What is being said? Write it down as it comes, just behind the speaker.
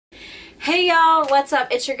Hey y'all, what's up?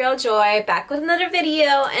 It's your girl Joy back with another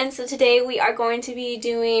video, and so today we are going to be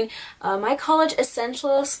doing my college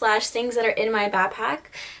essentials slash things that are in my backpack.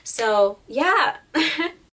 So yeah.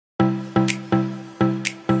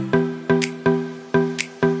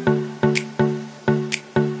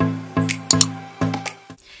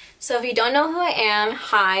 So if you don't know who I am,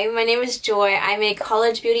 hi, my name is Joy. I make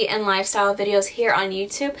college beauty and lifestyle videos here on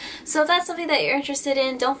YouTube. So if that's something that you're interested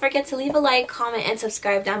in, don't forget to leave a like, comment, and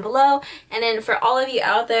subscribe down below. And then for all of you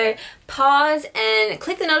out there, pause and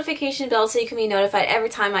click the notification bell so you can be notified every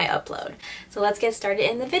time I upload. So let's get started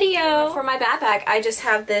in the video. For my backpack, I just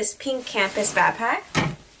have this pink campus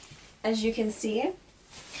backpack, as you can see.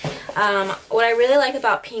 What I really like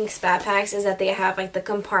about Pink's backpacks is that they have like the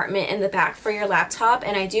compartment in the back for your laptop,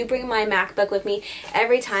 and I do bring my MacBook with me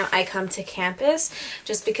every time I come to campus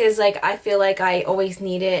just because like I feel like I always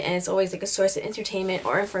need it and it's always like a source of entertainment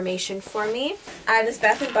or information for me. I have this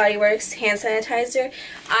Bath & Body Works hand sanitizer.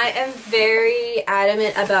 I am very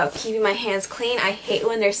adamant about keeping my hands clean. I hate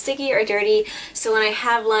when they're sticky or dirty, so when I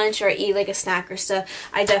have lunch or eat like a snack or stuff,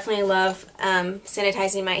 I definitely love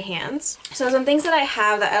sanitizing my hands. So some things that I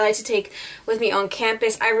have that I like to take with me on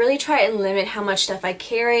campus, I really try and limit how much stuff I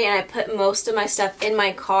carry, and I put most of my stuff in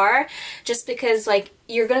my car just because like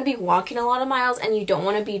you're going to be walking a lot of miles and you don't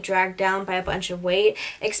want to be dragged down by a bunch of weight,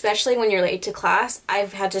 especially when you're late to class.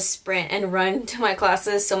 I've had to sprint and run to my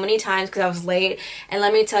classes so many times because I was late, and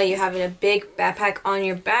let me tell you, having a big backpack on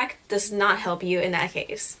your back does not help you in that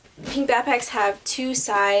case. Pink backpacks have two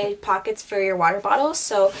side pockets for your water bottles,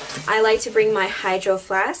 so I like to bring my Hydro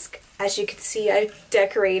Flask. As you can see, I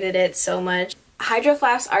decorated it so much. Hydro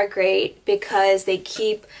Flasks are great because they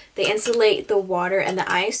insulate the water and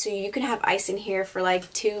the ice, so you can have ice in here for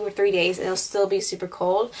like 2 or 3 days and it'll still be super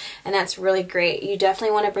cold, and that's really great. You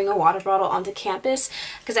definitely want to bring a water bottle onto campus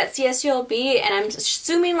because at CSULB, and I'm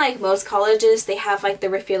assuming like most colleges, they have like the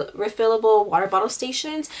refillable water bottle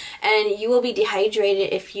stations, and you will be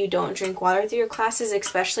dehydrated if you don't drink water through your classes,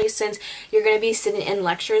 especially since you're going to be sitting in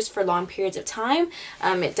lectures for long periods of time.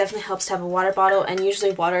 It definitely helps to have a water bottle, and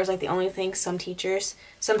usually water is like the only thing some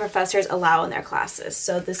professors allow in their classes.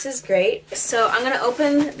 So this is great. So I'm going to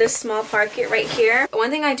open this small pocket right here. One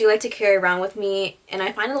thing I do like to carry around with me, and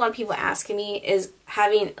I find a lot of people asking me, is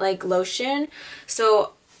having like lotion.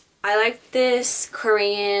 So I like this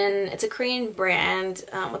Korean, it's a Korean brand,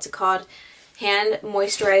 what's it called? Hand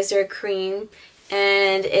moisturizer cream.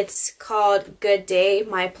 And it's called Good Day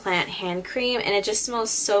My Plant Hand Cream, and it just smells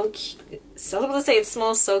so cute. So I was gonna say it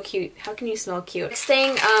smells so cute. How can you smell cute? Next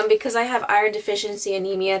thing, because I have iron deficiency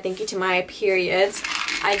anemia, thank you to my periods,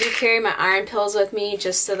 I do carry my iron pills with me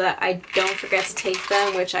just so that I don't forget to take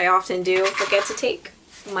them, which I often do forget to take.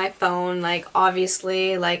 My phone, like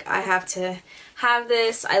obviously, like I have to have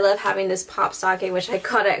this. I love having this pop socket, which I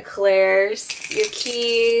got at Claire's. Your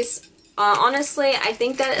keys. Honestly, I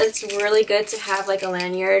think that it's really good to have like a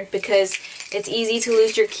lanyard because it's easy to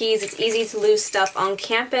lose your keys, it's easy to lose stuff on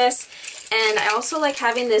campus, and I also like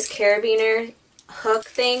having this carabiner hook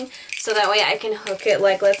thing so that way I can hook it,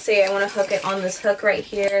 like let's say I want to hook it on this hook right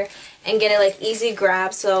here and get it like easy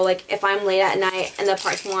grab, so like if I'm late at night in the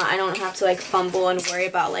parking lot, I don't have to like fumble and worry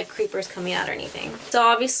about like creepers coming out or anything. So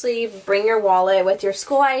obviously bring your wallet with your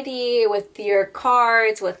school ID, with your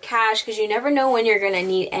cards, with cash, because you never know when you're gonna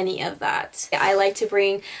need any of that. I like to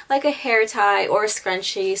bring like a hair tie or a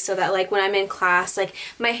scrunchie so that like when I'm in class, like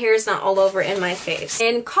my hair is not all over in my face.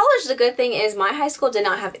 In college, the good thing is my high school did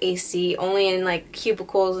not have AC, only in like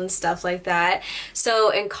cubicles and stuff like that. So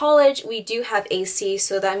in college we do have AC,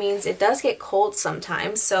 so that means it does get cold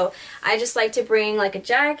sometimes, so I just like to bring like a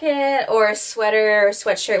jacket or a sweater or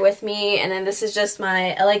sweatshirt with me. And then this is just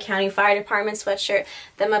my LA County Fire Department sweatshirt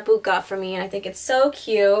that my boot got for me, and I think it's so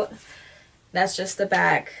cute. That's just the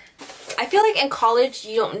back. I feel like in college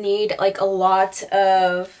you don't need like a lot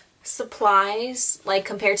of supplies like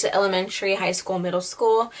compared to elementary, high school, middle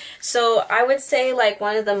school. So I would say like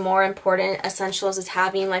one of the more important essentials is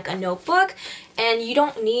having like a notebook, and you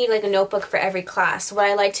don't need like a notebook for every class. What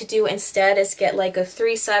I like to do instead is get like a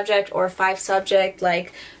 3 subject or 5 subject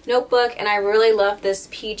like notebook, and I really love this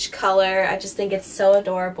peach color. I just think it's so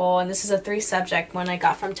adorable, and this is a 3 subject one I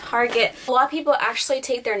got from Target. A lot of people actually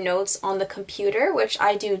take their notes on the computer, which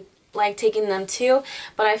I do like taking them too,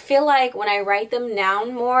 but I feel like when I write them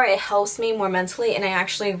down more, it helps me more mentally and I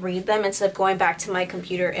actually read them instead of going back to my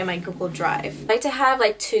computer and my Google Drive. I like to have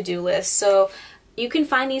like to-do lists, so You can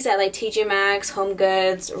find these at like TJ Maxx, Home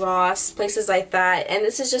Goods, Ross, places like that. And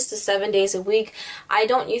this is just the 7 days a week. I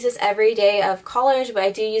don't use this every day of college, but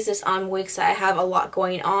I do use this on weeks that I have a lot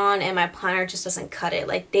going on and my planner just doesn't cut it.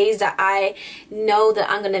 Like days that I know that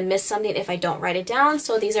I'm gonna miss something if I don't write it down.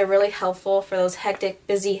 So these are really helpful for those hectic,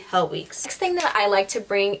 busy hell weeks. Next thing that I like to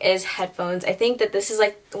bring is headphones. I think that this is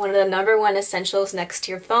like one of the #1 essentials next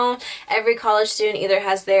to your phone. Every college student either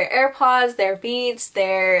has their AirPods, their Beats,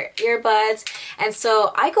 their earbuds, and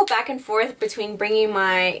so I go back and forth between bringing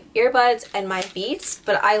my earbuds and my Beats,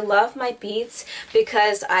 but I love my Beats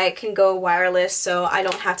because I can go wireless, so I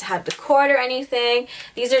don't have to have the cord or anything.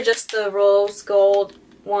 These are just the rose gold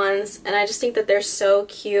ones, and I just think that they're so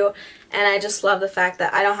cute, and I just love the fact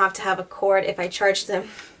that I don't have to have a cord if I charge them,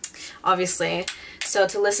 obviously. So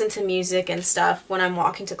to listen to music and stuff when I'm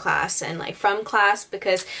walking to class and like from class,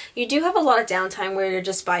 because you do have a lot of downtime where you're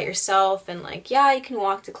just by yourself and like, yeah, you can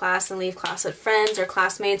walk to class and leave class with friends or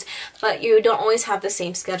classmates, but you don't always have the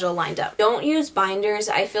same schedule lined up. Don't use binders.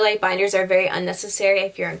 I feel like binders are very unnecessary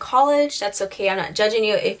if you're in college. That's okay. I'm not judging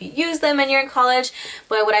you if you use them and you're in college,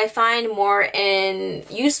 but what I find more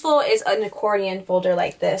useful is an accordion folder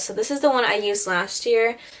like this. So this is the one I used last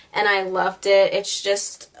year and I loved it. It's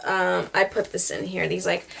just, I put this in here, these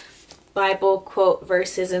like Bible quote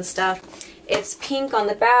verses and stuff. It's pink on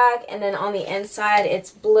the back and then on the inside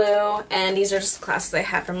it's blue, and these are just classes I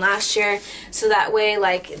had from last year. So that way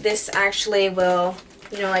like this actually will,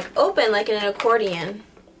 you know, like open like in an accordion.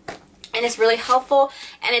 And it's really helpful,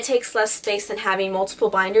 and it takes less space than having multiple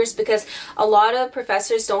binders, because a lot of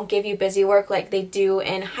professors don't give you busy work like they do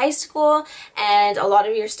in high school, and a lot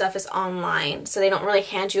of your stuff is online, so they don't really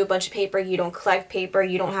hand you a bunch of paper. You don't collect paper,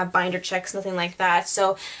 you don't have binder checks, nothing like that.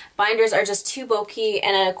 So binders are just too bulky,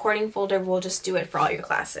 and an accordion folder will just do it for all your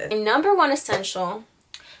classes. And #1 essential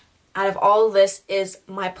out of all of this is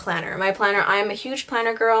my planner. My planner, I'm a huge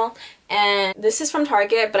planner girl, and this is from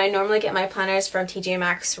Target, but I normally get my planners from TJ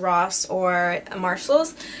Maxx, Ross, or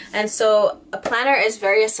Marshalls. And so a planner is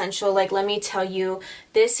very essential. Like, let me tell you,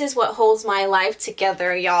 this is what holds my life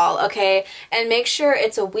together, y'all, okay? And make sure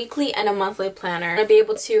it's a weekly and a monthly planner. To be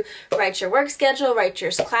able to write your work schedule, write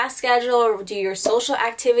your class schedule, do your social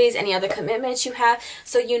activities, any other commitments you have.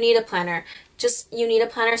 So you need a planner. You need a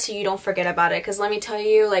planner so you don't forget about it, because let me tell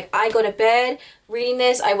you, like, I go to bed reading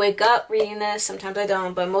this, I wake up reading this, sometimes I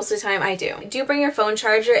don't, but most of the time I do. Do bring your phone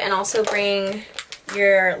charger, and also bring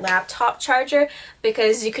your laptop charger,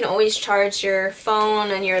 because you can always charge your phone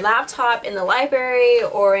and your laptop in the library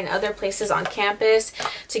or in other places on campus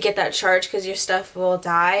to get that charge, because your stuff will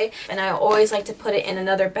die. And I always like to put it in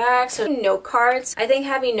another bag. So note cards, I think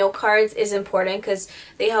having note cards is important because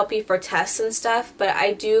they help you for tests and stuff, but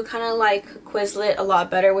I do kind of like Quizlet a lot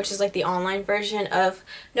better, which is like the online version of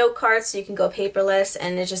note cards, so you can go paperless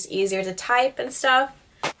and it's just easier to type and stuff.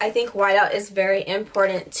 I think whiteout is very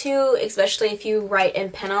important too, especially if you write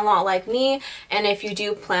in pen a lot like me, and if you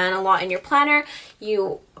do plan a lot in your planner,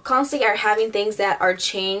 you constantly are having things that are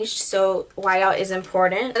changed, so whiteout is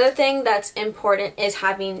important. Another thing that's important is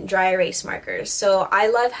having dry erase markers. So I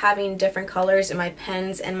love having different colors in my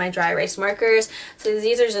pens and my dry erase markers. So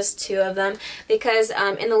these are just 2 of them, because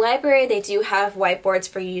in the library they do have whiteboards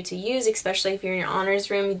for you to use, especially if you're in your honors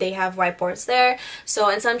room, they have whiteboards there. So,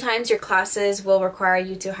 and sometimes your classes will require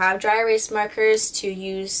you to have dry erase markers to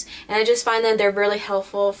use, and I just find that they're really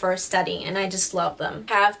helpful for studying, and I just love them.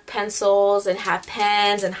 Have pencils and have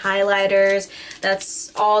pens and highlighters. That's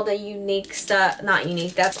all the unique stuff, not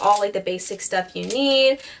unique, that's all like the basic stuff you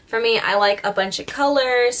need. For me, I like a bunch of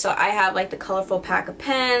colors, so I have like the colorful pack of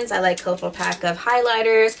pens, I like colorful pack of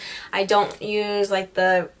highlighters. I don't use like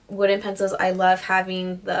the wooden pencils, I love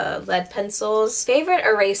having the lead pencils. Favorite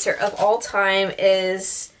eraser of all time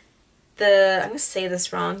is I'm gonna say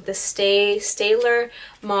this wrong, the Staedtler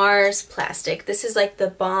Mars plastic. This is like the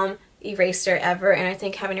bomb eraser ever, and I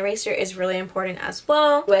think having an eraser is really important as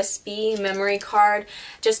well. USB memory card,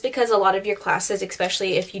 just because a lot of your classes,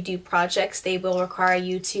 especially if you do projects, they will require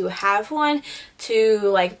you to have one to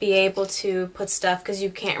like be able to put stuff, because you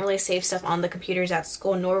can't really save stuff on the computers at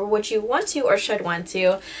school, nor would you want to or should want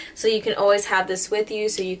to. So you can always have this with you,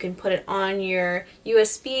 so you can put it on your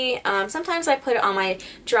USB. Sometimes I put it on my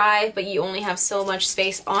drive, but you only have so much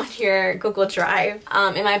space on your Google Drive.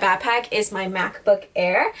 In my backpack is my MacBook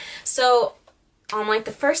Air. So On like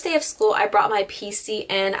the first day of school, I brought my PC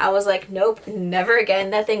and I was like, nope, never again.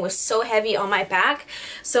 That thing was so heavy on my back.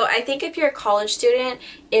 So I think if you're a college student,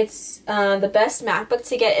 it's the best MacBook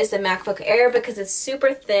to get is the MacBook Air because it's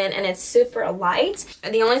super thin and it's super light.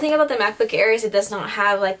 And the only thing about the MacBook Air is it does not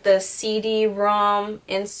have like the CD-ROM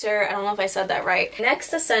insert. I don't know if I said that right.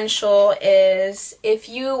 Next essential is if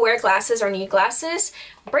you wear glasses or need glasses,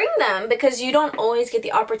 bring them because you don't always get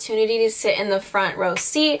the opportunity to sit in the front row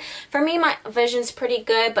seat. For me, my vision's pretty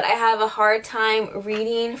good, but I have a hard time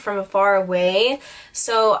reading from far away.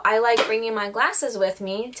 So I like bringing my glasses with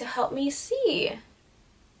me to help me see.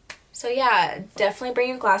 So yeah, definitely bring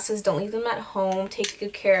your glasses. Don't leave them at home. Take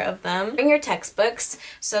good care of them. Bring your textbooks.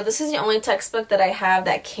 So this is the only textbook that I have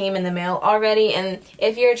that came in the mail already. And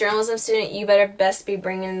if you're a journalism student, you better best be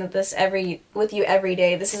bringing this with you every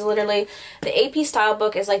day. This is literally, the AP style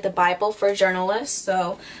book is like the Bible for journalists.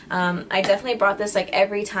 So I definitely brought this like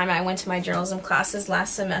every time I went to my journalism classes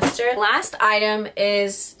last semester. Last item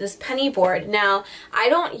is this penny board. Now, I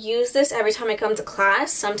don't use this every time I come to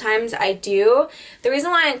class. Sometimes I do. The reason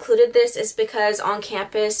why I included this is because on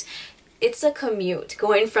campus it's a commute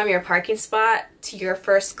going from your parking spot to your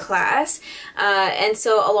first class, and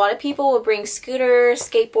so a lot of people will bring scooters,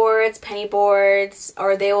 skateboards, penny boards,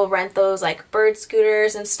 or they will rent those like bird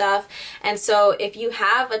scooters and stuff. And so if you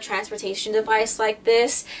have a transportation device like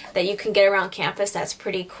this that you can get around campus, that's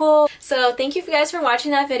pretty cool. So thank you guys for watching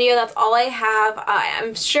that video. That's all I have.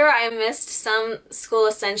 I'm sure I missed some school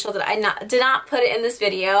essential that I did not put it in this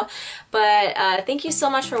video, but thank you so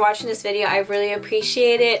much for watching this video. I really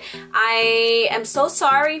appreciate it. I am so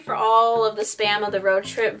sorry for all of the spam of the road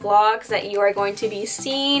trip vlogs that you are going to be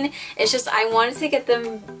seeing. It's just I wanted to get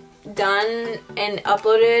them done and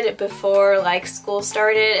uploaded before like school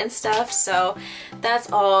started and stuff. So that's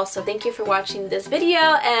all. So thank you for watching this video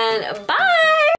and bye!